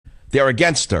They're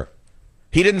against her.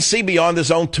 He didn't see beyond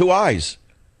his own two eyes.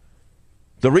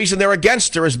 The reason they're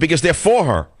against her is because they're for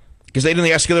her, because they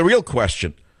didn't ask her the real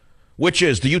question, which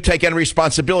is, do you take any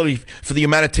responsibility for the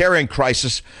humanitarian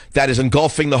crisis that is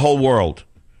engulfing the whole world?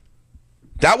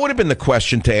 That would have been the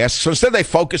question to ask. So instead they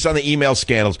focus on the email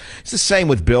scandals. It's the same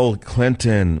with Bill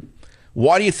Clinton.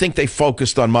 Why do you think they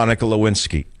focused on Monica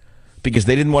Lewinsky? Because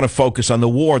they didn't want to focus on the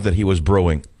war that he was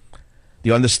brewing. Do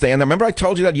you understand? Remember I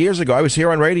told you that years ago. I was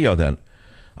here on radio then.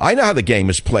 I know how the game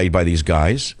is played by these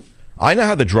guys. I know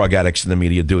how the drug addicts in the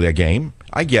media do their game.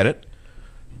 I get it.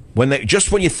 When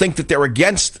you think that they're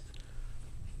against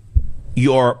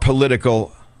your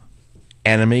political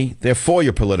enemy, they're for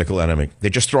your political enemy. They're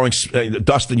just throwing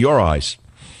dust in your eyes.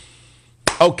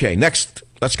 Okay, next,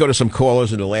 let's go to some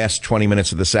callers in the last 20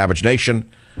 minutes of the Savage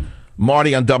Nation.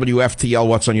 Marty on WFTL,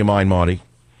 what's on your mind, Marty?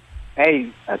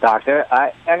 Hey, Doctor,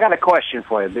 I got a question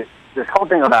for you. This whole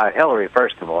thing about Hillary,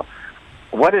 first of all,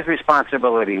 what does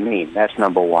responsibility mean? That's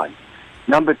number one.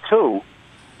 Number two,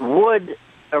 would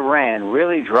Iran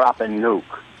really drop a nuke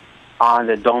on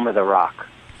the Dome of the Rock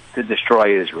to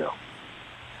destroy Israel?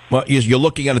 Well, you're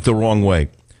looking at it the wrong way.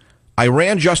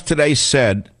 Iran just today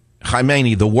said,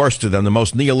 Khamenei, the worst of them, the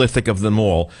most Neolithic of them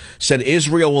all, said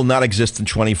Israel will not exist in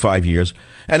 25 years.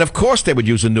 And of course they would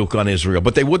use a nuke on Israel,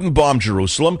 but they wouldn't bomb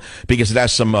Jerusalem because it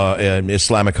has some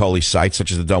Islamic holy sites,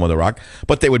 such as the Dome of the Rock.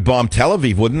 But they would bomb Tel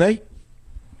Aviv, wouldn't they?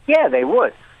 Yeah, they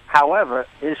would. However,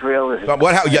 Israel is...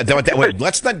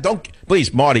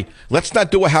 Please, Marty, let's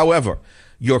not do a however.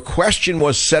 Your question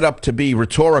was set up to be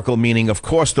rhetorical, meaning, of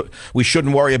course, we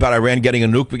shouldn't worry about Iran getting a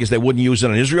nuke because they wouldn't use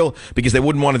it on Israel, because they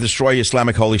wouldn't want to destroy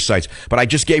Islamic holy sites. But I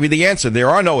just gave you the answer. There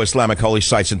are no Islamic holy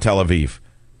sites in Tel Aviv.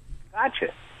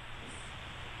 Gotcha.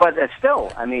 But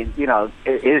still, I mean,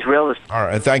 Israel is... All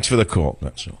right, thanks for the call.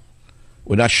 That's all.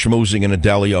 We're not schmoozing in a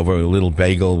deli over a little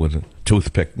bagel with a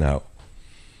toothpick now,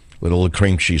 with a little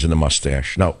cream cheese and a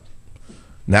mustache. No.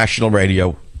 National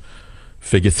radio.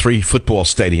 Figure 3 football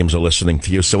stadiums are listening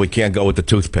to you, so we can't go with the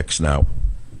toothpicks now,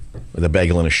 with a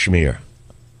bagel and a schmear,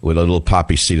 with a little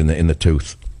poppy seed in the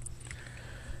tooth.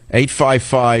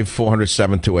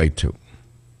 855-400-7282.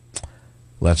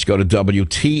 Let's go to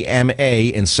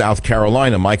WTMA in South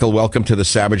Carolina. Michael, welcome to the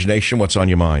Savage Nation. What's on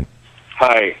your mind?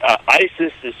 Hi.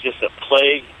 ISIS is just a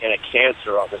plague and a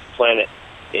cancer on this planet.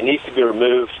 It needs to be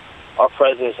removed. Our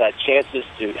president's had chances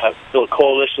to build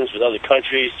coalitions with other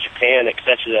countries, Japan,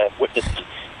 etc., that have witnessed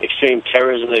extreme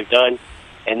terrorism they've done,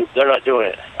 and they're not doing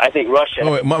it. I think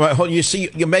Russia... You see,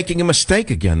 you're making a mistake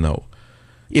again, though.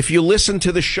 If you listen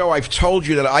to the show, I've told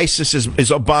you that ISIS is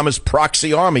Obama's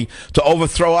proxy army to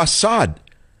overthrow Assad.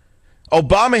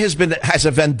 Obama has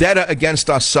a vendetta against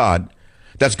Assad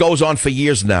that goes on for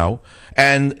years now.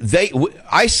 And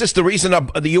ISIS, the reason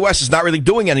the U.S. is not really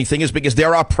doing anything is because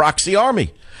they're our proxy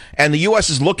army. And the U.S.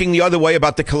 is looking the other way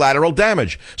about the collateral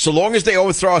damage. So long as they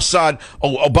overthrow Assad,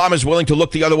 Obama's willing to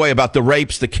look the other way about the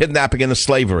rapes, the kidnapping, and the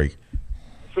slavery.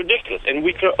 It's ridiculous. And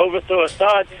we could overthrow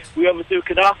Assad. We overthrew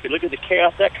Gaddafi. Look at the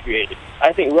chaos that created.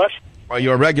 I think Russia... Well,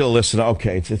 you're a regular listener.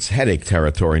 Okay, it's headache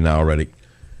territory now already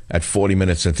at 40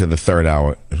 minutes into the third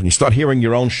hour. When you start hearing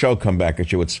your own show come back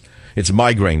at you, it's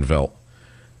Migraineville.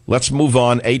 Let's move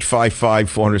on.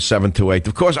 855-400-7282.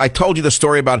 Of course, I told you the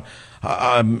story about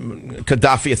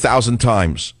Gaddafi 1,000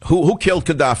 times. Who killed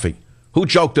Gaddafi? Who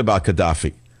joked about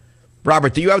Gaddafi?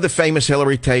 Robert, do you have the famous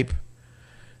Hillary tape?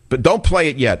 But don't play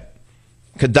it yet.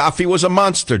 Gaddafi was a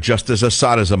monster, just as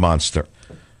Assad is a monster.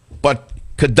 But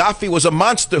Gaddafi was a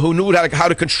monster who knew how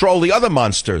to control the other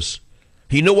monsters.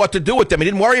 He knew what to do with them. He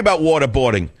didn't worry about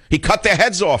waterboarding. He cut their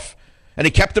heads off, and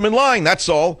he kept them in line, that's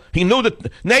all. He knew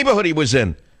the neighborhood he was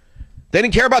in. They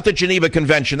didn't care about the Geneva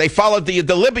Convention. They followed the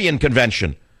Libyan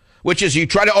Convention, which is you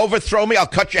try to overthrow me, I'll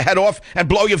cut your head off and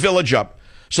blow your village up.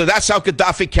 So that's how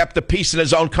Gaddafi kept the peace in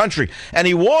his own country. And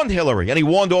he warned Hillary, and he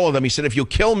warned all of them. He said, if you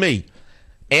kill me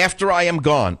after I am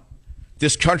gone,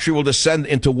 this country will descend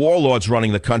into warlords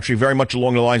running the country, very much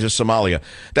along the lines of Somalia.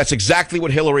 That's exactly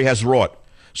what Hillary has wrought.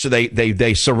 So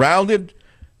they surrounded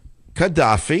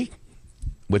Gaddafi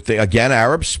with the, again,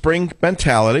 Arab Spring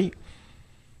mentality.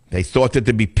 They thought that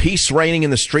there'd be peace reigning in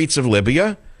the streets of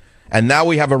Libya. And now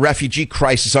we have a refugee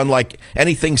crisis unlike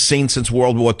anything seen since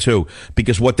World War II.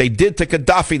 Because what they did to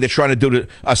Gaddafi, they're trying to do to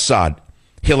Assad.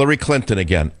 Hillary Clinton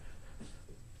again.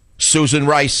 Susan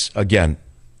Rice again.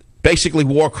 Basically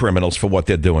war criminals for what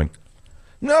they're doing.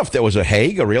 No, if there was a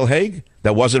Hague, a real Hague,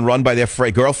 that wasn't run by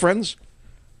their girlfriends,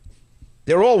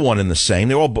 they're all one and the same.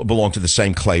 They all belong to the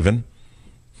same Klavan.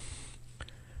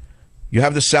 You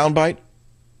have the soundbite?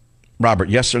 Robert,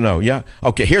 yes or no? Yeah?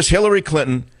 Okay, here's Hillary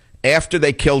Clinton after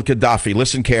they killed Gaddafi.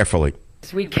 Listen carefully.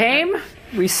 We came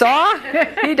We saw.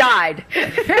 He died.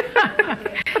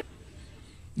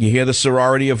 You hear the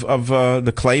sorority of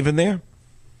the clave in there?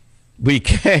 We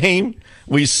came,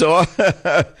 we saw,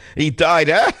 he died.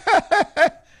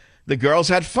 The girls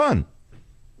had fun.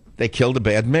 They killed a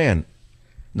bad man,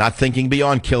 not thinking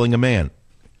beyond killing a man.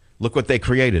 Look what they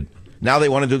created. Now they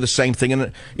want to do the same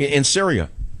thing in Syria.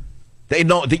 They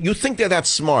know. You think they're that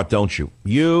smart, don't you?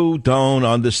 You don't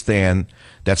understand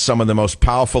that some of the most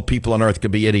powerful people on earth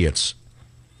could be idiots.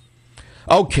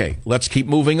 Okay, let's keep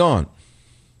moving on.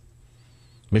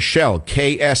 Michelle,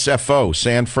 KSFO,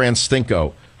 San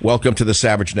Francisco. Welcome to the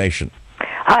Savage Nation.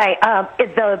 Hi.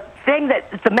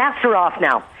 The masks are off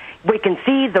now. We can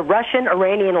see the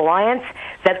Russian-Iranian alliance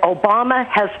that Obama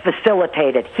has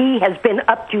facilitated. He has been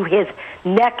up to his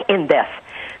neck in this.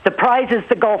 The prize is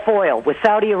the Gulf oil. With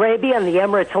Saudi Arabia and the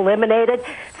Emirates eliminated,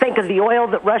 think of the oil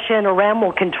that Russia and Iran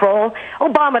will control.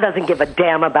 Obama doesn't give a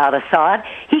damn about Assad.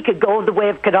 He could go the way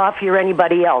of Gaddafi or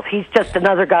anybody else. He's just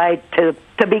another guy to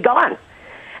be gone.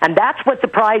 And that's what the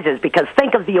prize is, because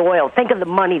think of the oil. Think of the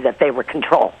money that they would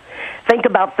control. Think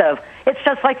about it's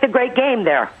just like the great game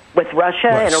there with Russia.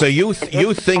 Right. And so you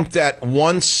think that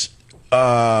once,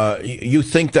 you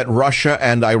think that Russia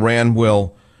and Iran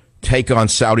will take on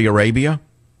Saudi Arabia?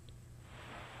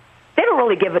 They don't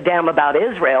really give a damn about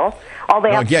Israel. All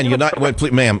they have again, you're not, wait,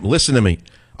 please, ma'am, listen to me.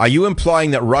 Are you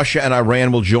implying that Russia and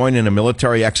Iran will join in a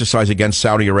military exercise against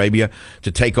Saudi Arabia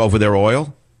to take over their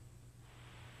oil?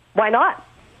 Why not?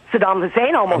 Saddam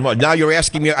Hussein almost. Well, now you're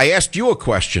asking me. I asked you a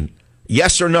question.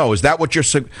 Yes or no? Is that what you're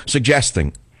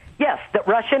suggesting? Yes, that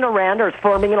Russia and Iran are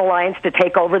forming an alliance to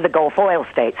take over the Gulf oil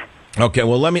states. Okay,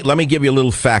 well, let me give you a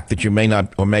little fact that you may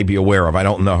not or may be aware of. I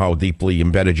don't know how deeply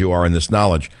embedded you are in this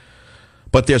knowledge.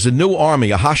 But there's a new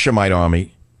army, a Hashemite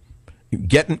army,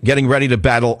 getting ready to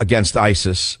battle against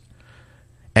ISIS.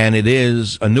 And it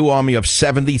is a new army of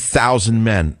 70,000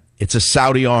 men. It's a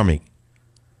Saudi army.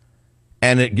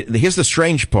 And here's the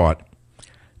strange part.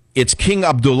 It's King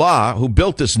Abdullah who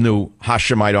built this new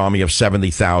Hashemite army of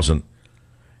 70,000.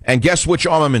 And guess which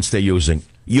armaments they're using?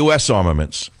 U.S.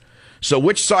 armaments. So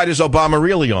which side is Obama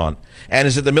really on? And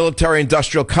is it the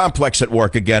military-industrial complex at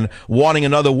work again, wanting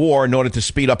another war in order to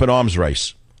speed up an arms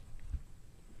race?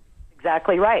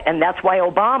 Exactly right. And that's why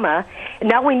Obama,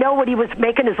 now we know what he was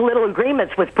making his little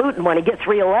agreements with Putin when he gets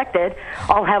reelected.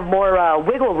 I'll have more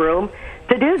wiggle room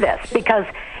to do this, because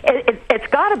it's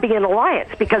got to be an alliance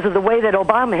because of the way that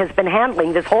Obama has been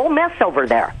handling this whole mess over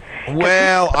there.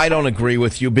 Well, I don't agree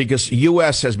with you, because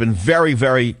U.S. has been very,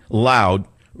 very loud,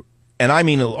 and I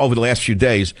mean over the last few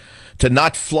days, to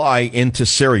not fly into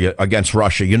Syria against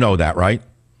Russia. You know that, right?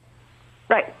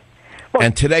 Right. Well,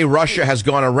 and today Russia has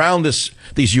gone around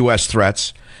these U.S.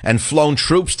 threats and flown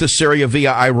troops to Syria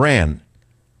via Iran.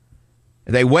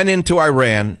 They went into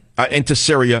into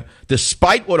Syria,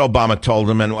 despite what Obama told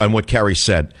them and what Kerry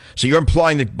said. So you're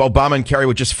implying that Obama and Kerry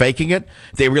were just faking it?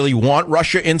 They really want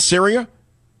Russia in Syria?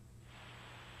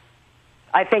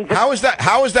 I think how does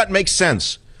that make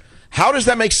sense? How does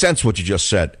that make sense, what you just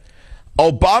said?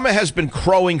 Obama has been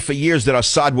crowing for years that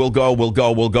Assad will go.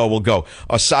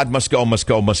 Assad must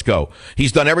go.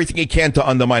 He's done everything he can to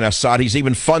undermine Assad. He's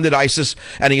even funded ISIS,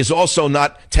 and he has also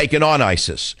not taken on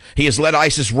ISIS. He has let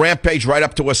ISIS rampage right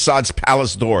up to Assad's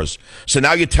palace doors. So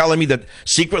now you're telling me that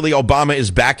secretly Obama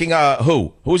is backing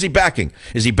who? Who is he backing?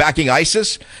 Is he backing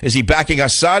ISIS? Is he backing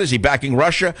Assad? Is he backing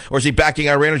Russia? Or is he backing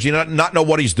Iran? Or does he not know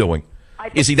what he's doing?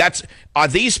 Are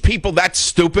these people that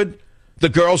stupid? The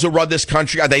girls who run this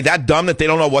country, are they that dumb that they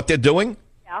don't know what they're doing?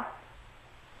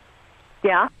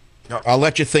 Yeah. I'll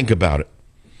let you think about it.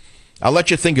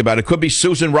 It could be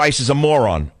Susan Rice is a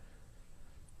moron.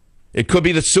 It could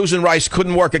be that Susan Rice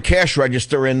couldn't work a cash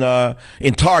register in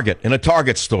Target, in a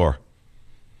Target store.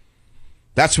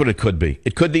 That's what it could be.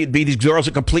 It could be these girls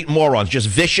are complete morons, just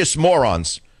vicious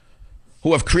morons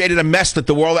who have created a mess that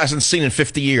the world hasn't seen in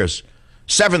 50 years.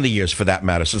 70 years, for that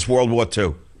matter, since World War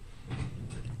II.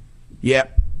 Yeah.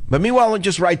 But meanwhile,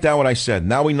 just write down what I said.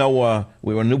 Now we know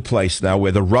we're in a new place now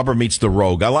where the rubber meets the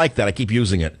rogue. I like that. I keep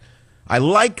using it. I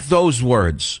like those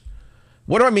words.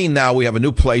 What do I mean now we have a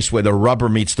new place where the rubber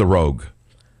meets the rogue?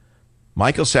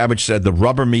 Michael Savage said the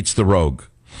rubber meets the rogue.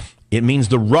 It means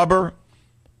the rubber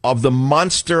of the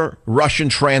monster Russian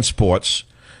transports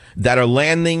that are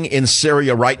landing in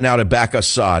Syria right now to back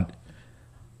Assad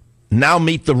now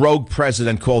meet the rogue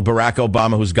president called Barack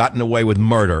Obama, who's gotten away with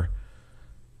murder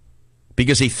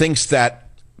because he thinks that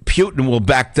Putin will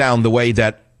back down the way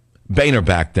that Boehner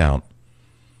backed down.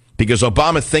 Because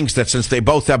Obama thinks that since they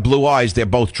both have blue eyes, they're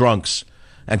both drunks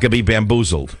and can be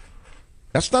bamboozled.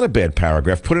 That's not a bad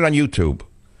paragraph. Put it on YouTube.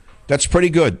 That's pretty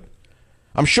good.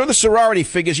 I'm sure the sorority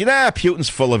figures, Putin's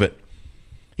full of it.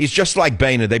 He's just like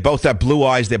Boehner. They both have blue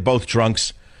eyes. They're both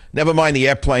drunks. Never mind the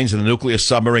airplanes and the nuclear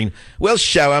submarine. We'll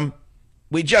show him.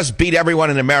 We just beat everyone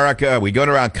in America. We go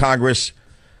around Congress.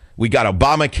 We got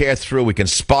Obamacare through. We can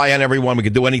spy on everyone. We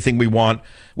can do anything we want.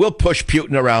 We'll push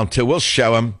Putin around, too. We'll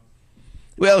show him.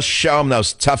 We'll show him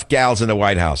those tough gals in the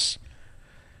White House.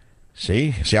 See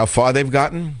how far they've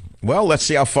gotten? Well, let's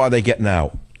see how far they get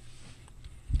now.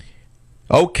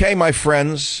 Okay, my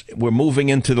friends, we're moving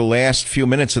into the last few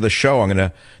minutes of the show. I'm going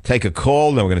to take a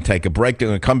call, then we're going to take a break. Then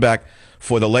we're going to come back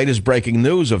for the latest breaking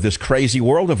news of this crazy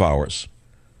world of ours.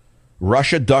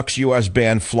 Russia ducks U.S.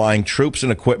 ban flying troops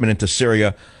and equipment into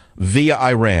Syria via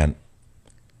Iran.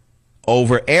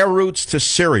 Over air routes to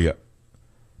Syria,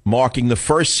 marking the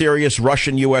first serious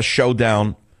Russian-U.S.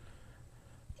 showdown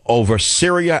over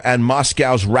Syria and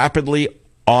Moscow's rapidly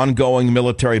ongoing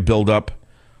military buildup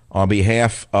on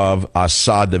behalf of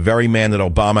Assad, the very man that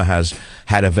Obama has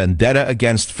had a vendetta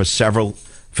against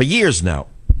for years now.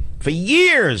 For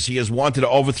years, he has wanted to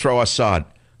overthrow Assad.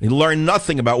 He learned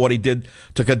nothing about what he did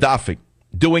to Gaddafi,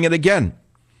 doing it again.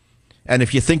 And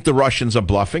if you think the Russians are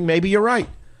bluffing, maybe you're right.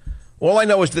 All I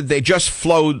know is that they just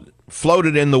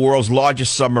floated in the world's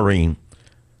largest submarine,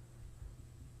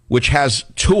 which has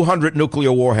 200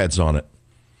 nuclear warheads on it.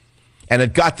 And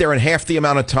it got there in half the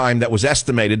amount of time that was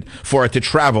estimated for it to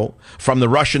travel from the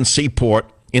Russian seaport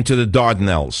into the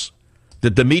Dardanelles. The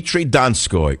Dmitry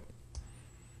Donskoy.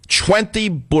 20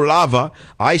 Bulava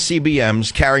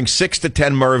ICBMs carrying 6 to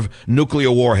 10 MIRV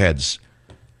nuclear warheads.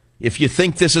 If you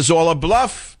think this is all a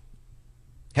bluff,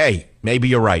 hey, maybe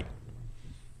you're right.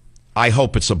 I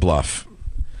hope it's a bluff,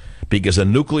 because a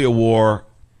nuclear war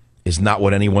is not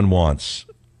what anyone wants.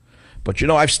 But, you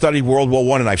know, I've studied World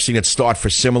War I, and I've seen it start for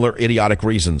similar idiotic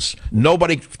reasons.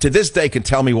 Nobody to this day can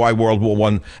tell me why World War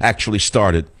I actually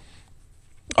started,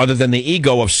 other than the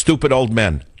ego of stupid old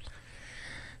men.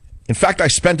 In fact, I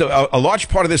spent a large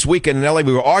part of this weekend in L.A.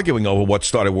 We were arguing over what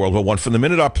started World War I. From the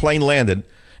minute our plane landed,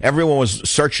 everyone was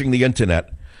searching the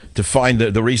Internet to find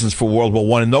the reasons for World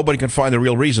War I, and nobody can find the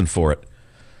real reason for it.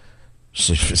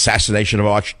 Assassination of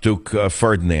Archduke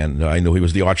Ferdinand. I knew he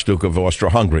was the Archduke of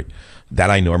Austro-Hungary. That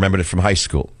I knew. I remembered it from high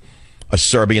school. A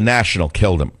Serbian national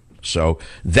killed him. So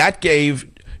that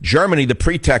gave Germany the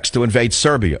pretext to invade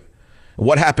Serbia.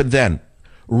 What happened then?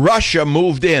 Russia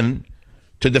moved in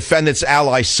to defend its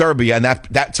ally Serbia, and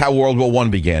that's how World War I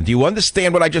began. Do you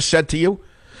understand what I just said to you?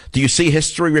 Do you see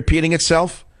history repeating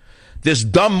itself? This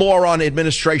dumb moron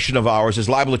administration of ours is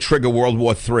liable to trigger World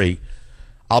War III.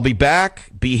 I'll be back,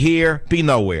 be here, be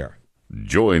nowhere.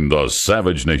 Join the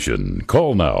Savage Nation.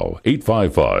 Call now,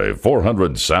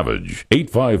 855-400-SAVAGE,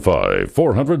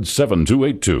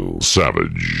 855-400-7282.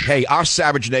 Savage. Hey, our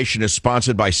Savage Nation is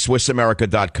sponsored by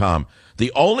SwissAmerica.com, the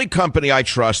only company I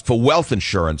trust for wealth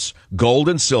insurance, gold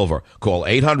and silver. Call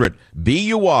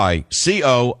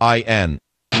 800-BUICOIN.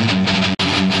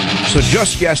 So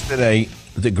just yesterday,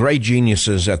 the great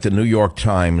geniuses at the New York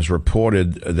Times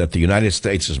reported that the United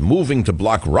States is moving to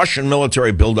block Russian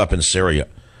military buildup in Syria.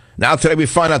 Now today we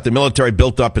find out the military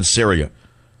built up in Syria.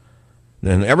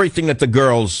 And everything that the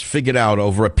girls figured out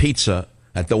over a pizza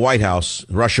at the White House,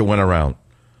 Russia went around.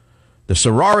 The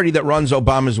sorority that runs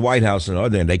Obama's White House,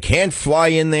 and they can't fly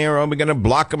in there. We're going to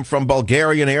block them from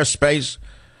Bulgarian airspace.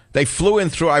 They flew in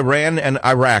through Iran and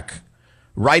Iraq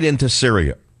right into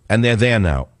Syria. And they're there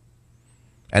now.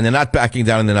 And they're not backing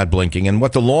down and they're not blinking. And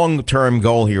what the long-term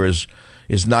goal here is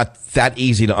not that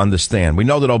easy to understand. We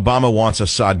know that Obama wants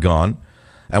Assad gone.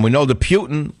 And we know that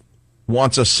Putin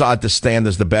wants Assad to stand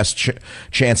as the best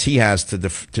chance he has to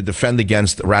defend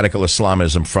against radical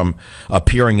Islamism from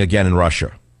appearing again in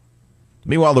Russia.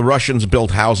 Meanwhile, the Russians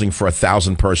built housing for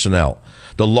 1,000 personnel.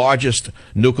 The largest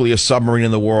nuclear submarine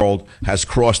in the world has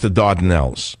crossed the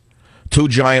Dardanelles. 2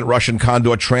 giant Russian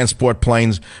Condor transport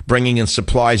planes bringing in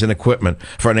supplies and equipment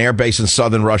for an air base in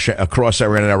southern Russia across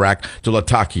Iran and Iraq to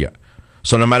Latakia.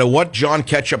 So no matter what John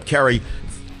Ketchup Kerry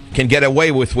can get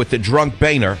away with the drunk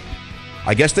Boehner,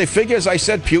 I guess they figure, as I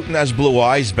said, Putin has blue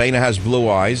eyes, Boehner has blue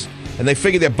eyes, and they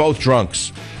figure they're both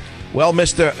drunks. Well,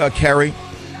 Mr. Kerry,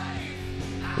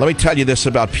 let me tell you this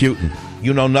about Putin.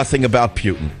 You know nothing about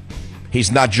Putin.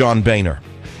 He's not John Boehner.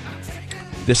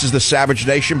 This is the Savage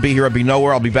Nation. Be here or be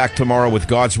nowhere. I'll be back tomorrow with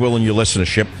God's will and your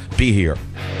listenership. Be here.